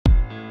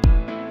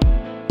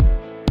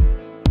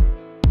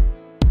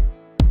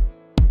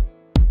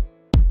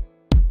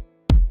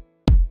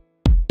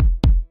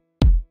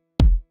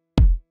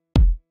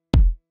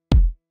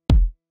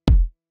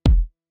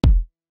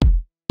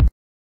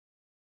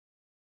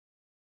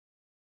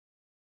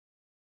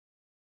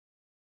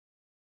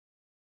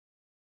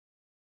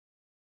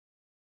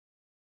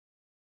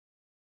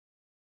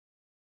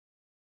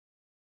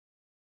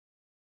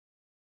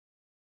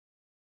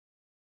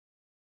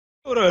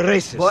You're a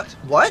racist.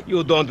 What?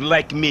 You don't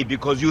like me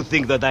because you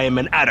think that I am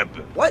an Arab.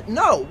 What?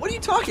 No. What are you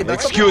talking about?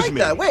 Excuse like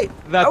me. That. Wait.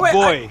 That wait,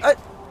 boy.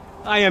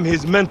 I am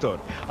his mentor.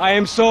 I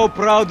am so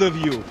proud of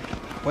you.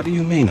 What do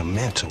you mean, a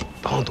mentor?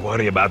 Don't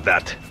worry about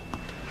that.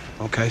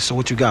 Okay, so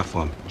what you got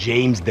for me?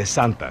 James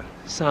DeSanta.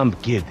 Some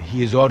kid.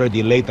 He is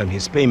already late on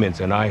his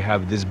payments, and I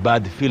have this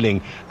bad feeling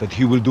that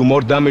he will do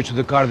more damage to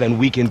the car than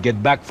we can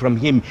get back from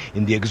him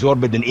in the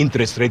exorbitant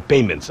interest rate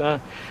payments, huh?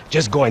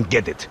 Just go and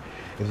get it.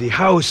 The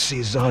house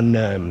is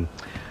on,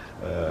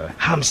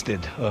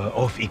 Hampstead,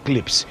 off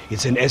Eclipse.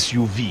 It's an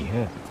SUV,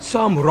 huh?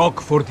 Some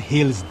Rockford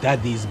Hills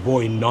daddy's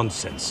boy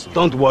nonsense.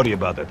 Don't worry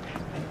about it.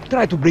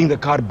 Try to bring the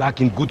car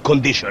back in good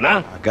condition,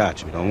 huh? I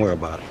got you. Don't worry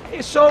about it.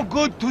 It's so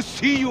good to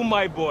see you,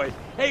 my boy.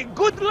 Hey,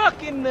 good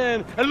luck in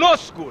law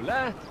school,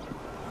 huh?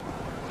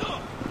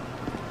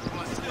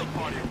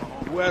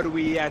 Were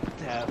we at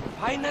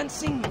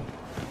financing?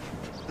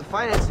 The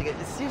financing, it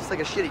seems like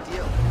a shitty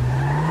deal.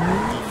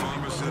 The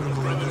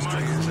pharmaceutical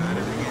industry is at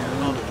it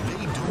again.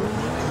 They do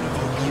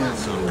want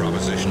yes on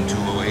Proposition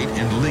 208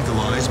 and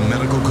legalize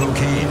medical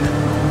cocaine.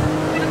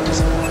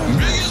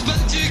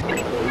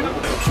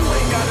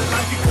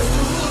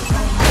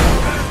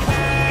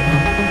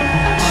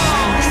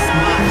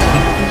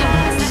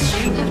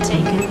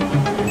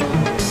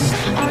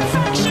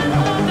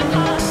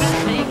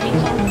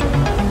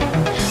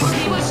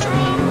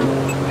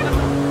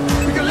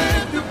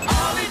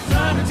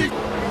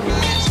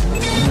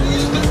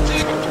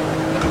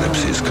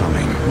 Eclipse is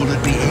coming. Will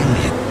it be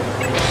alien?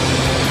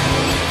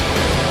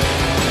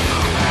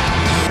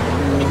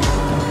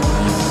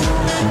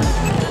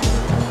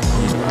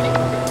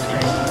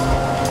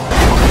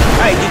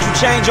 Hey, did you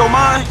change your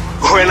mind?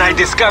 When I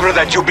discover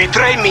that you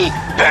betray me,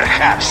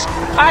 perhaps.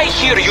 I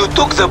hear you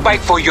took the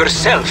bike for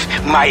yourself,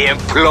 my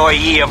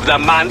employee of the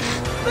month.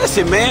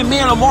 Listen, man, me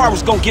and Lamar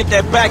was gonna get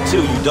that back to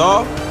you,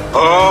 dawg.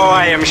 Oh,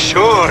 I am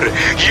sure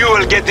you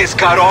will get this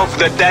car off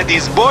the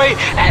daddy's boy,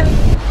 and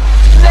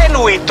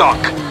then we talk.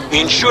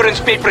 Insurance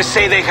papers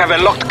say they have a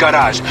locked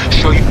garage,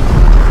 so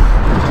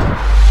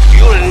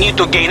you'll need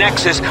to gain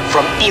access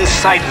from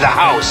inside the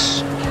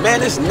house.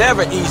 Man, it's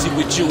never easy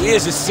with you,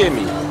 is it,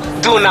 Simi?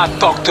 Do not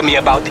talk to me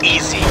about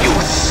easy, you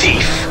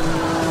thief.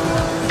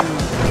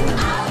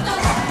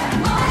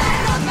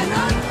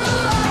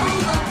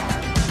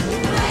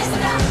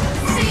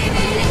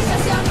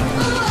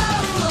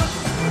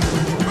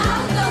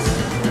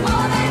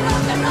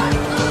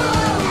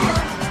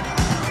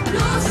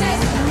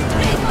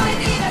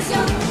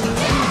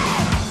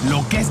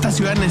 Lo que esta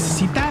ciudad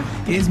necesita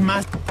es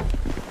más...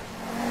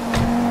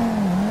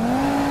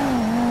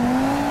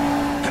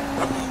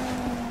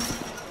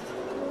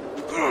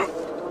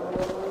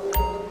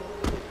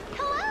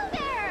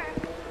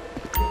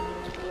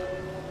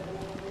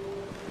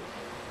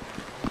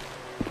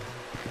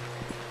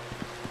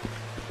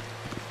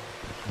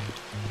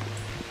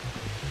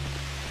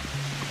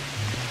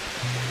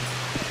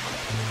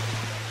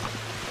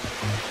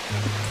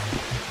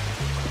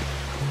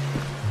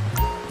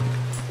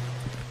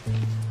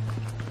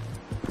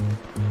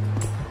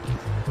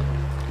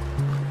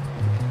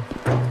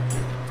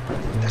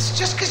 That's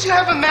just because you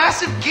have a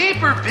massive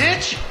gaper,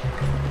 bitch!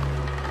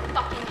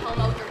 Fucking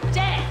homo, you're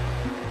dead!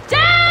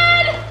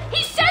 Dad!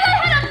 He said I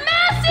had a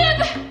massive...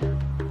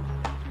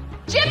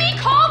 Jimmy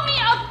called me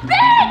a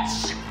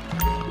bitch!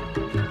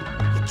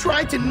 You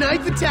tried to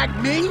knife attack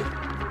me?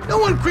 No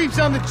one creeps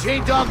on the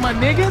J-Dog, my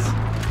niggas!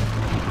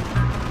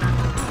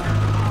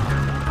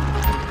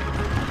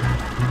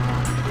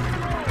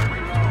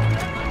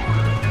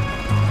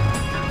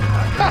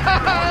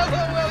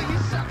 Well, you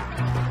suck.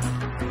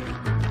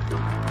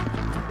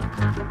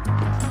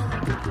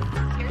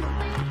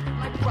 Seriously?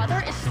 My brother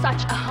is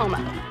such a homo.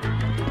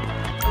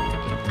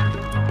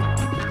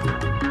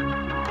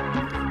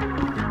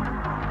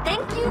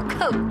 Thank you,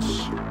 Coach.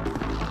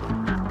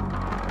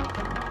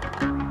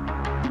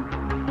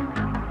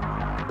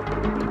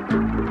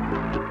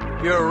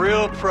 You're a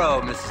real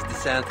pro, Mrs.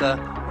 DeSanta.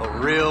 A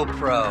real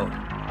pro.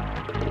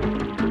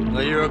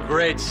 Well, you're a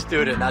great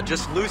student. Now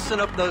just loosen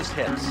up those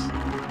hips.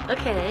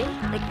 Okay,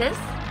 like this?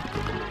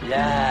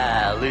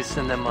 Yeah,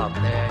 loosen them up.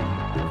 There you go.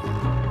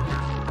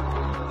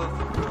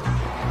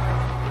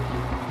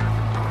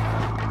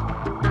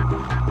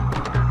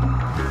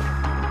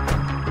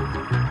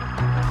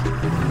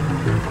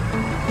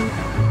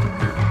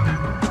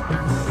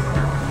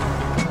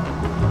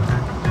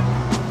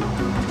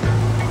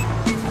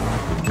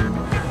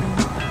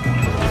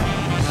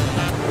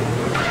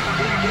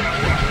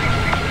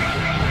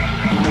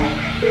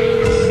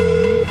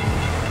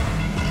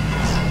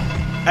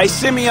 Hey,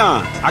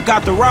 Simeon, I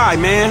got the ride,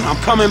 man. I'm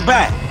coming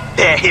back.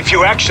 If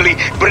you actually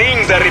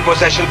bring the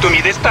repossession to me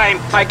this time,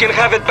 I can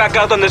have it back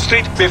out on the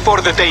street before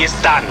the day is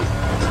done.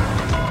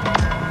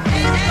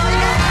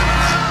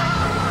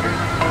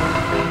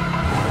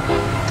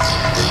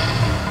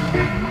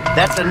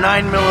 That's a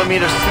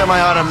 9mm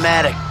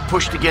semi-automatic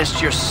pushed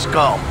against your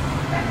skull.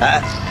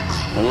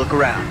 Well, look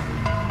around.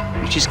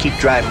 You just keep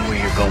driving where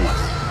you're going.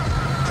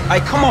 Hey,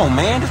 come on,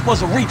 man. This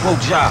was a repo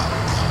job.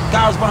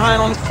 Guy was behind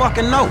on his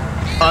fucking note.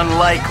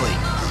 Unlikely.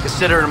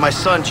 considering my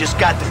son just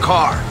got the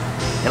car.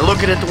 And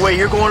looking at the way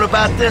you're going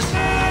about this,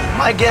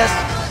 my guess,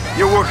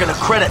 you're working a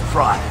credit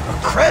fraud. A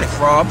credit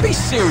fraud? Be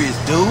serious,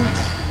 dude.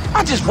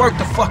 I just worked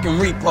the fucking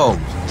repos.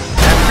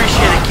 I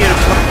appreciate a kid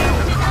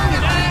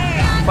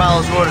who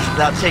follows orders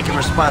without taking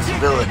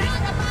responsibility.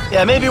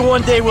 Yeah, maybe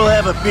one day we'll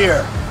have a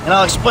beer, and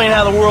I'll explain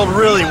how the world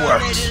really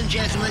works.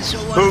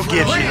 Who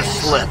gives you the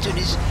slip?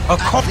 A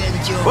car...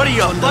 What are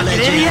you, a fucking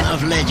idiot?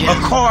 A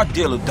car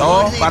dealer,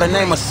 dawg, by the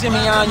name of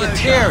Simeon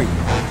Yetarian.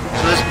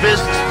 So this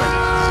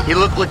businessman, he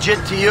look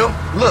legit to you?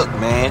 Look,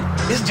 man,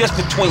 it's just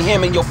between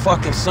him and your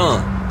fucking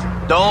son.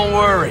 Don't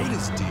worry.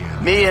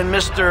 Me and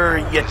Mr.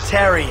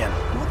 Yetarian,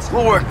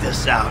 we'll work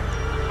this out.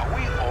 Are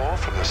we all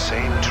from the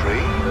same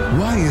tree?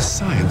 Why is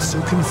science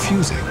so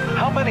confusing?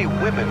 How many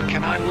women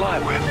can I lie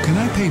with? Can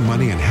I pay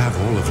money and have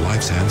all of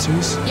life's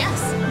answers?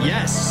 Yes.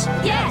 Yes.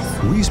 Yes.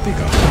 We speak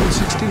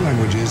 160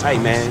 languages. Hey,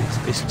 man,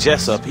 it's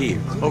Jess up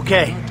here.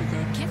 Okay,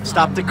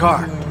 stop the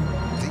car.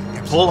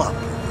 Pull up.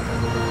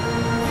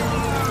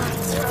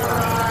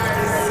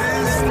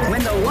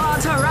 When the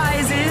water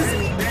rises,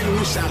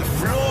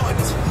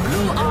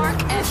 Blue Arc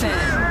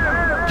FM.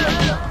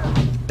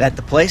 That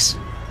the place?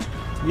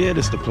 Yeah,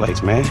 this the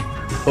place, man.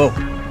 Whoa.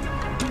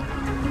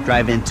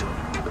 Drive into it.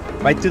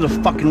 Right through the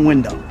fucking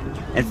window.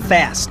 And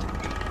fast.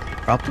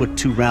 Or I'll put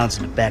 2 rounds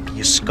in the back of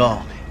your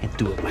skull and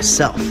do it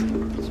myself.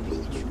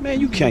 Man,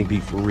 you can't be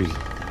for real.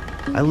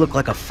 I look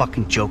like a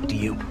fucking joke to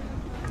you.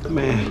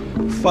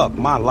 Man, fuck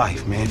my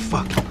life, man.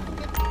 Fuck it.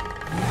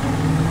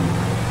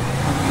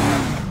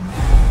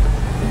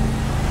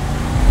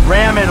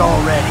 Ram it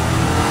already.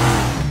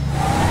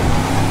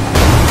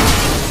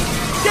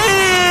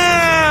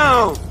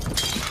 Damn!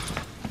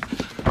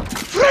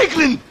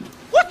 Franklin!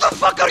 What the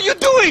fuck are you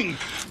doing?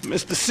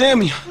 Mr.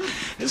 Simeon,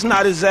 it's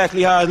not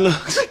exactly how it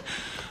looks.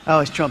 I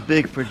always trump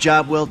big for a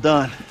job well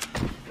done.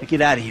 Now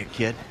get out of here,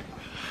 kid.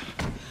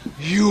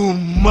 You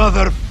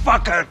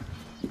motherfucker!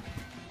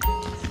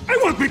 I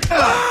won't be...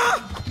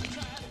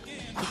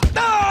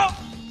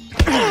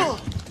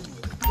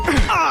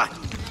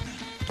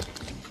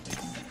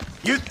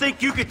 You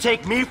think you could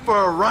take me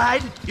for a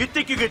ride? You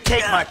think you could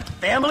take my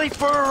family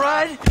for a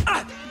ride?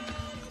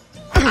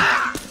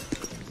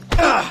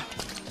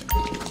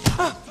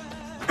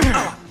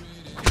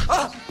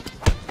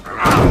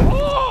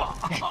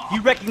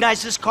 You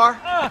recognize this car?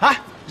 Huh?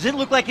 Does it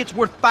look like it's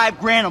worth $5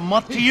 grand a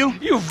month to you?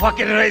 You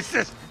fucking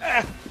racist!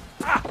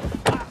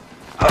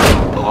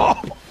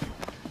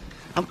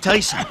 I'll tell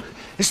you something.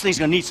 This thing's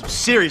gonna need some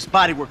serious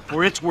body work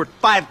for it. It's worth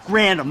 $5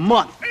 grand a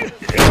month.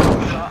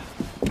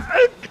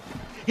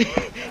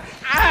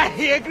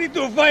 He agreed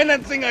to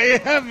financing. I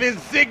have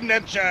his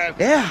signature.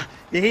 Yeah,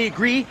 did he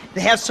agree to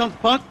have some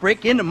punk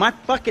break into my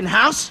fucking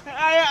house?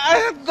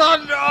 I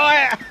don't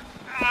know.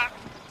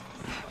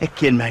 That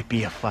kid might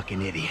be a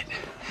fucking idiot,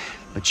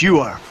 but you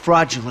are a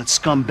fraudulent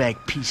scumbag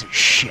piece of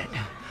shit.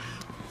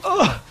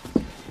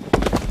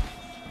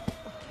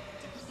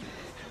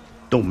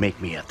 Don't make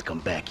me have to come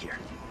back here.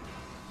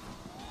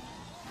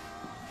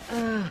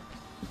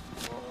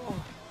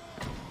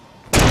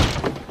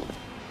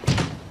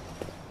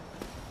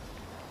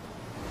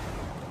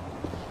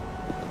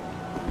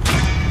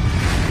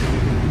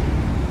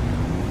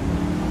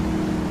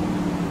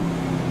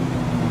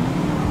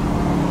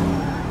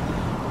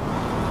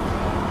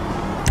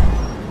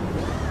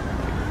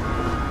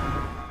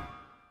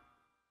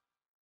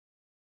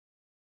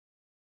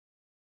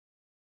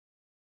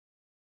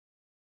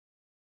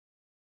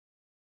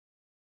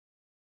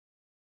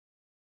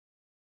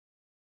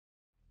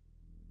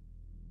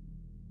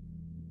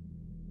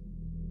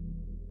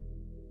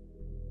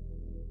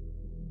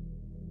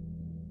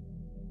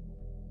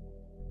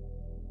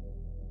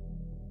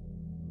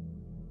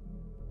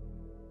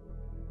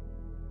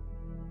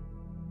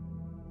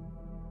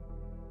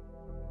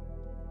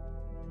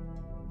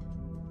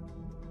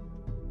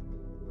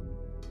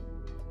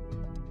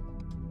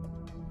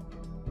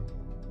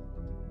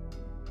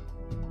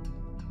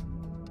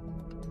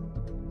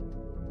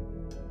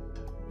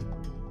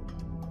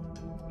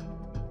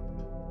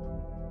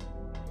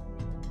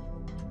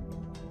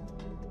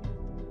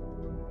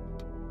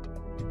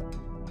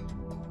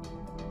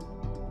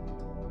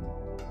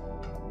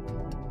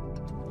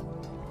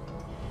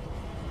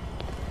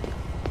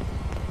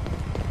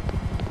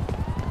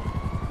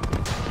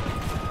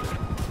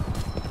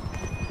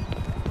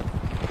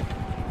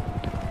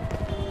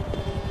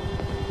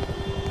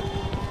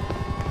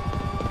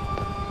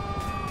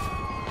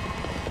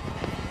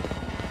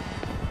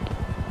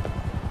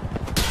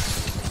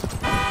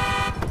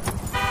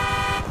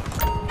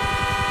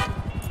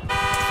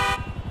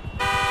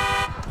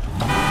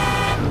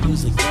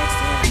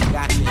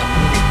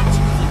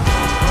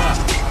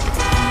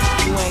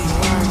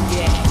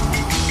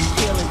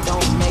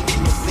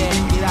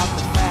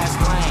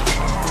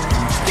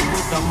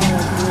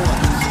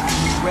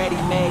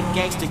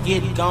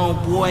 Get it gone,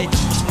 boy.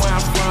 That's where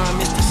I'm from.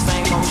 It's the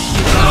same old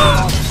shit.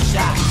 All the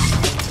shots.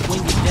 When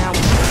you're down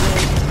with the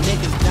wind,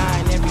 niggas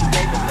dying every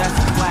day, but that's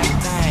a black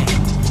thing.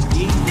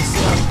 You either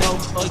sell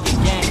dope or you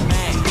gang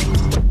bang.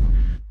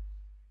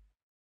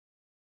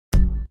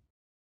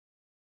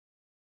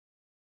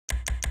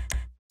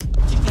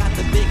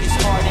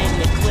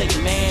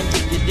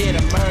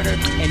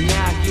 murder, and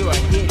now you're a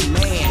hit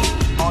man.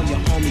 All your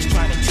homies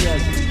trying to tell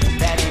you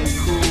that ain't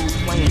cool.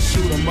 Playing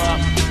shoot 'em up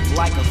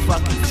like a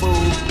fucking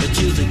fool, but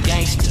you's a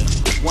gangster,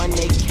 one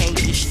they can't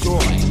destroy.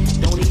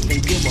 Don't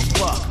even give a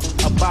fuck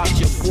about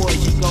your boys.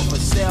 You go for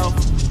self.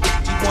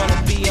 You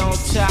wanna be on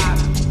top.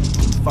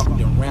 You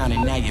fucked around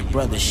and now your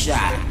brother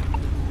shot.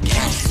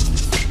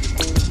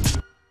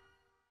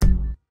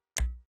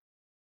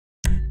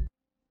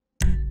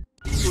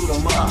 Shoot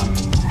 'em up.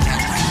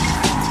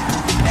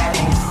 That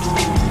ain't cool.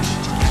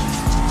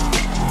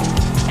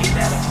 Ain't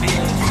that a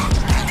bitch?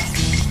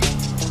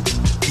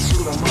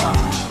 Shoot 'em up.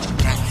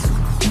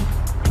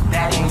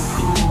 That ain't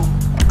cool.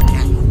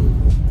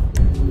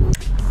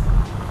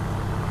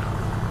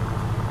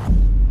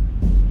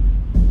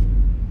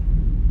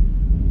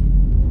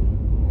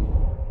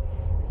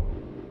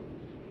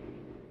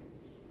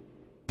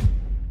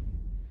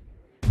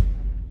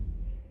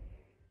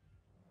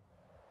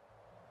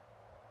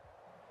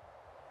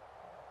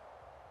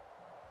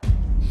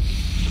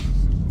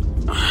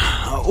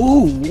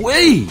 Ooh,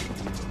 wait!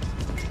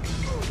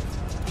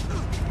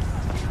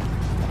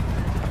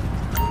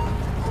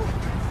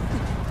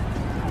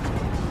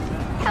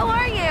 How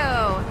are you?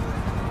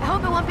 I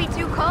hope it won't be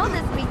too cold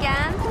this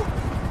weekend.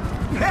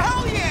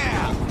 Hell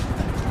yeah!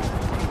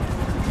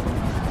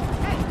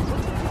 Hey,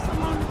 what's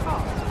someone on the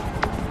call?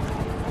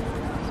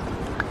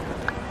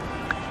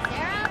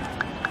 Sarah?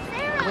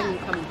 Sarah! When are you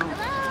coming home?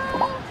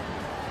 Hello?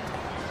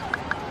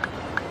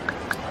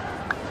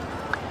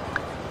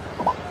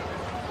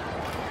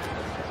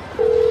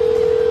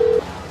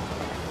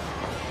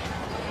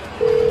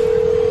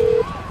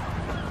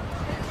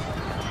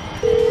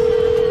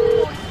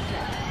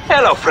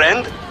 Hello,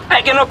 friend.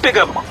 I cannot pick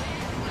up.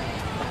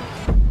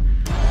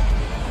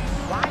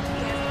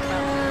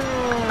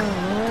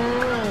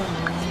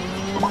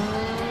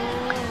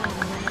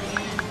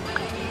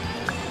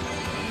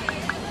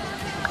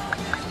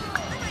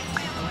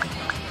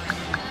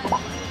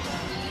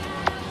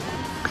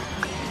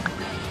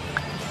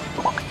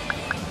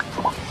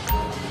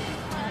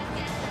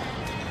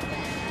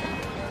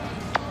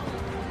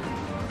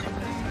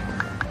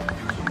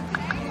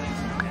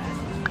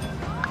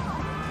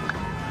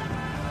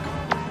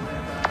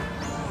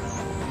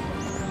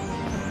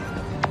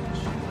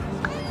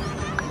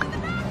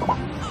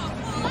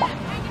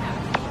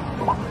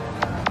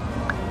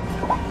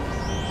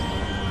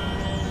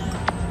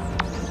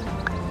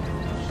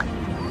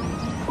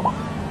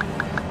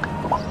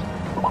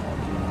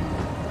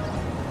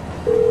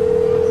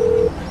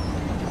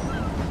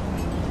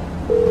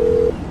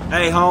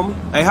 Hey, homie.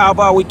 Hey, how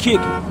about we kick it?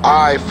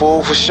 Alright,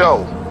 fool, for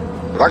sure.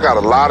 But I got a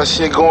lot of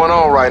shit going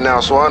on right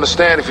now, so I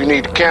understand if you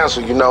need to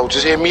cancel, you know,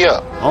 just hit me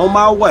up. On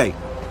my way.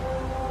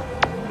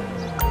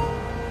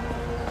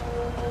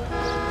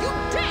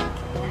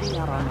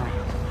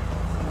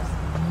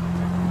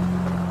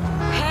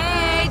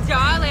 Hey,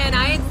 darling,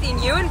 I ain't seen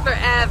you in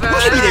forever.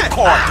 Give me that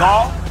card,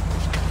 dawg.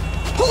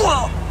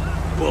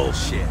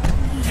 Bullshit.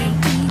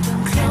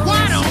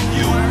 Why don't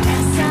you?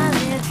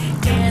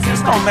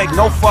 This don't make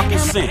no fucking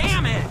sense.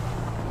 Damn it!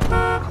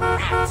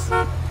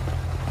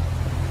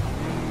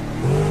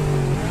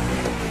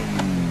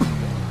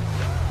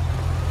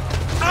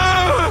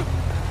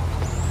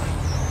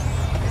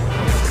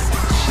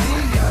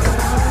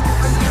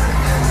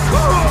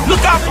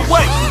 Look out the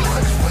way!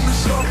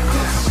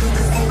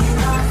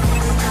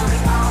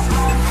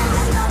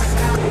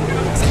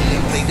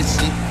 Play the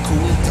shit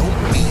cool, don't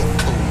be a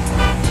fool.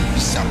 You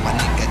shot my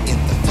nigga in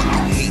the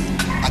fucking head.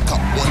 I got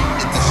one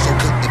in the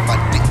shoulder. If I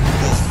didn't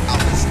war, I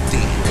was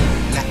dead.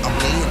 Now I'm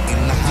laying in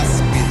the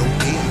hospital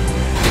bed.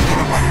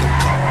 Thinking about the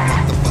car,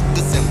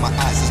 motherfuckers, and my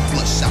eyes is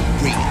bloodshot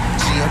red.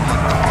 Chill,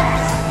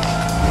 motherfuckers.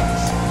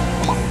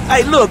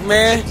 Hey, look,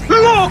 man.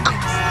 Look!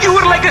 You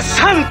were like a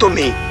son to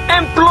me.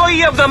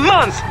 Employee of the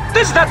month.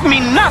 Does that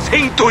mean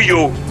nothing to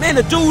you? Man,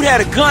 the dude had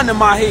a gun in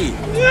my head.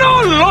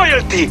 No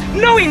loyalty,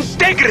 no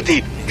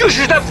integrity. You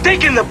should have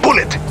taken the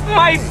bullet.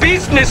 My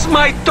business,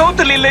 my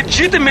totally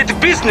legitimate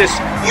business.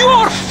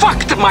 You're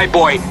fucked, my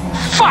boy.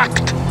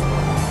 Fucked.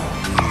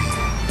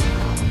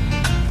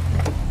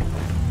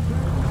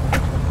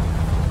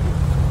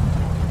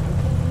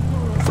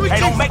 Hey,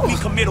 don't make me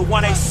commit a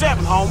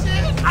 187, homie.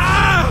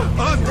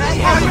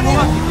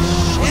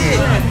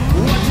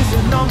 What is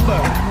the number?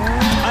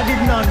 I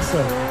didn't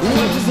answer.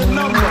 What is the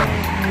number?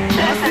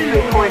 Citizens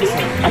reporting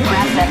a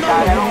Grandview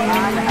Auto on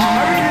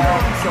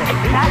San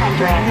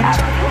Andreas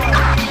Avenue.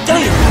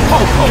 Damn!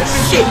 Oh,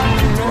 shit!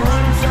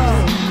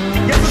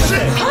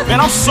 Man,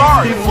 I'm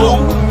sorry,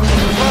 fool.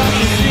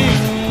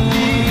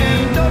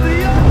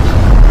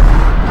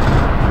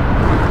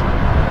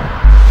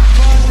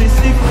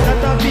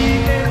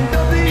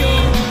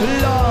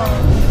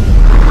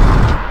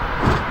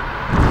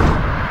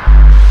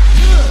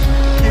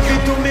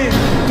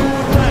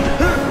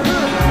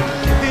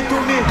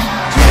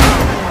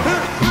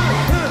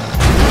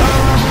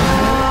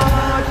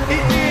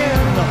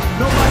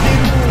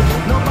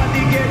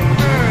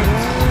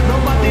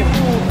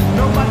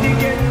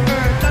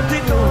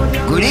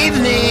 Good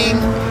evening.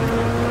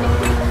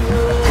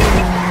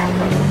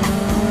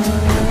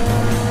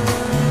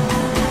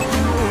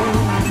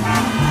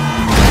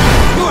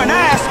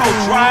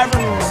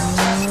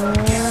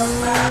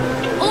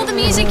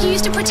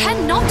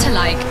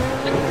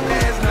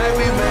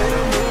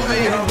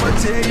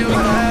 tell you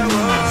how it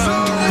was.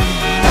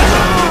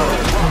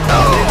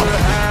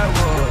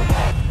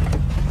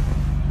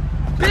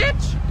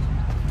 Bitch!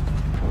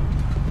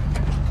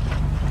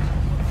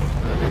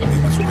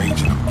 Niggas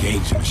raging, I'm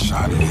gauging a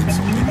shot at it.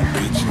 So many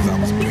bitches, I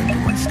was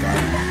pimping like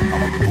Scotty.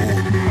 I'm a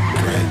bull,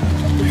 red,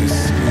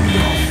 piss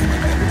me off.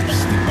 Like that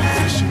lipstick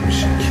position when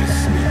she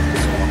kissed me.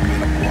 So I've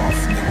been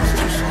off, niggas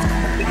too soft.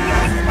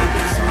 I'm in the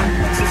design,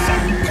 it's the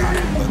same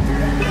cotton, but the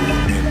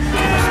wood in.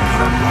 Those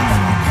people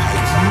laugh like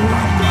kites,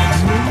 riding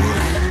bikes in the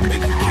woods.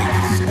 Making cake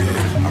is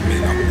good. I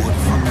mean, I would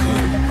if I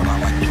could, but I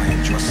like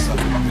playing dress up.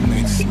 The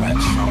name smack,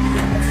 show me,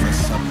 I'm gonna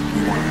fess up. We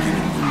wanna get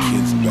them new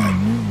kids back.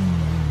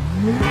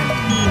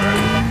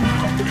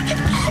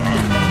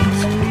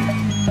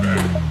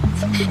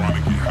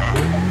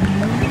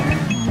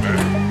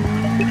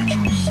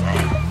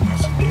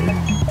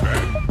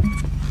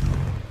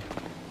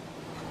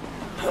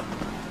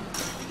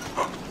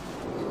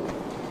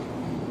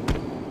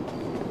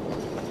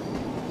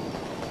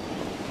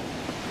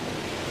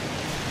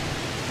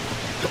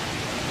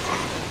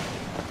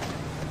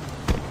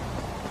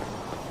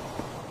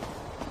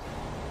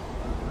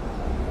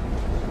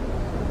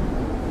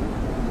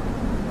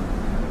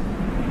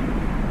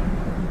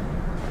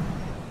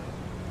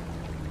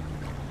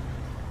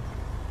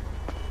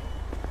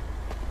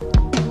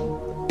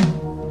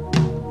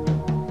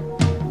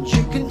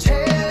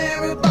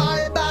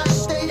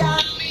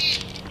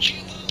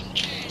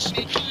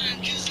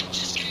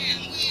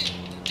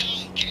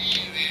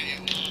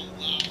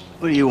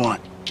 What do you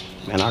want?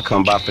 Man, I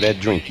come by for that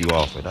drink you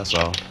offered, that's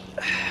all.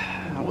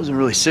 I wasn't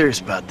really serious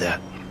about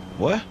that.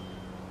 What?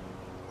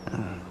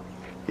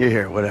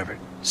 Here, whatever.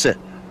 Sit.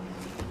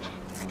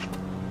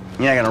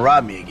 You're not gonna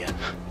rob me again.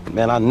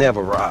 Man, I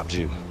never robbed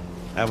you.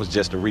 That was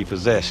just a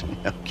repossession.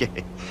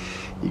 Okay.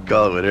 You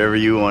call it whatever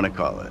you want to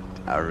call it.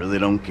 I really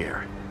don't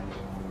care.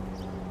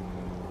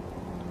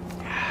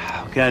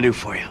 What can I do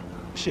for you?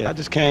 Shit, I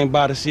just came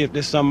by to see if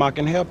there's something I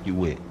can help you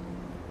with.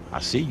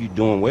 I see you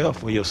doing well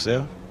for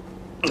yourself.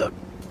 Look,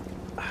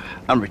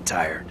 I'm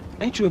retired.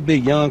 Ain't you a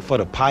bit young for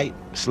the pipe,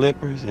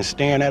 slippers, and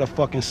staring at a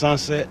fucking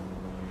sunset?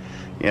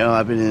 You know,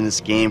 I've been in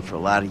this game for a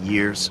lot of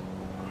years,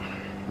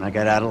 and I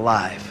got out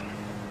alive.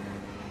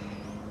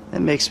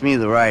 That makes me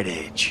the right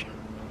age.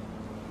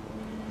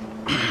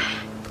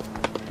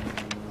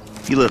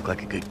 You look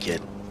like a good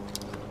kid.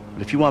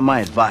 But if you want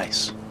my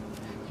advice,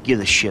 you give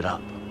this shit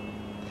up.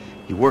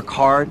 You work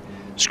hard,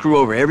 screw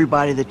over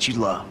everybody that you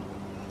love.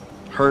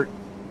 Hurt,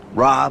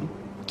 rob,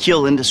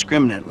 kill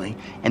indiscriminately,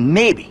 and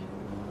maybe,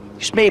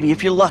 just maybe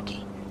if you're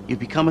lucky, you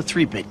become a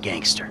 3-bit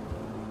gangster.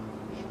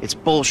 It's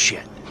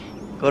bullshit.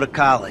 Go to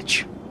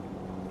college.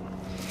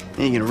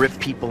 Then you're gonna rip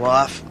people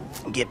off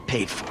and get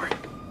paid for it.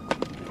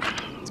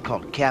 It's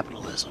called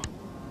capitalism.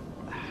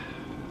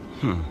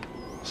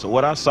 So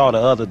what I saw the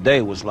other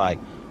day was like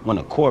when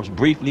a corpse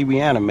briefly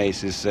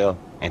reanimates itself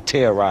and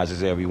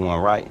terrorizes everyone,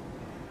 right?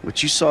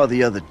 What you saw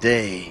the other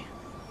day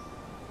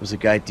was a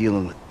guy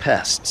dealing with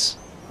pests.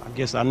 I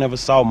guess I never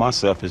saw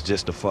myself as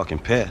just a fucking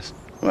pest.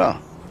 Well,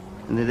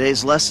 and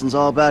today's lesson's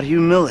all about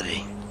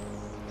humility.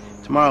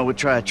 Tomorrow we'll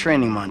try a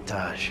training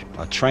montage.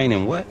 A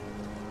training what?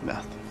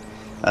 Nothing.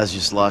 I was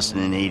just lost in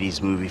an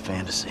 80s movie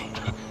fantasy.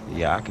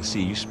 Yeah, I can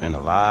see you spend a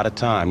lot of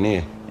time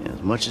there. Yeah,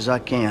 as much as I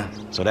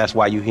can. So that's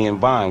why you here in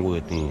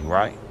Vinewood then,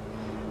 right?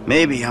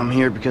 Maybe I'm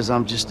here because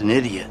I'm just an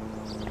idiot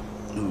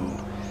who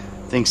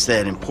thinks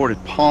that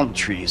imported palm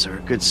trees are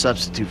a good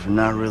substitute for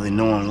not really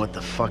knowing what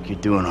the fuck you're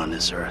doing on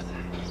this earth.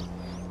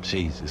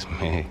 Jesus,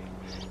 man.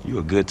 You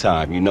a good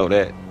time, you know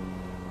that?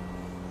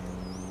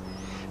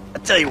 I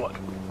tell you what.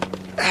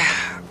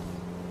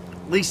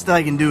 Least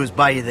I can do is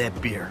buy you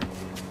that beer.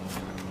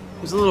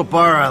 There's a little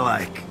bar I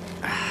like.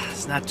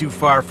 It's not too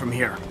far from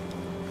here.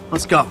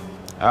 Let's go. All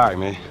right,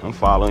 man. I'm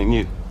following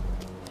you.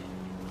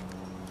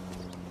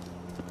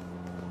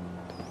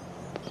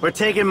 We're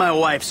taking my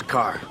wife's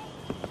car.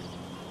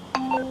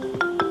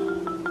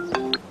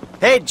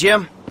 Hey,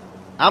 Jim.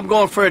 I'm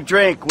going for a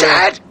drink with...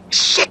 Dad!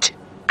 Shit!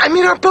 I'm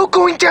in our boat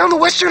going down the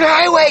Western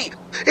Highway!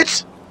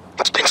 It's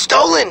been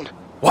stolen!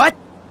 What?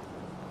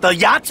 The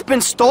yacht's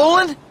been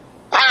stolen?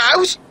 I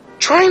was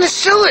trying to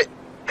sell it.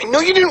 I know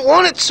you didn't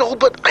want it sold,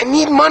 but I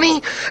need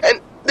money,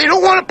 and they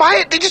don't want to buy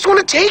it. They just want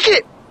to take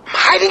it. I'm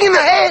hiding in the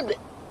head.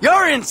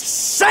 You're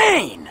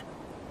insane!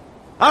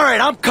 All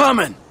right, I'm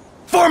coming.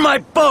 For my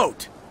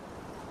boat!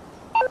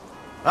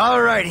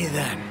 Alrighty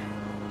then.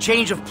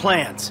 Change of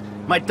plans.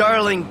 My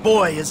darling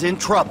boy is in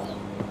trouble.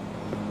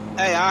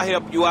 Hey, I'll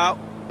help you out.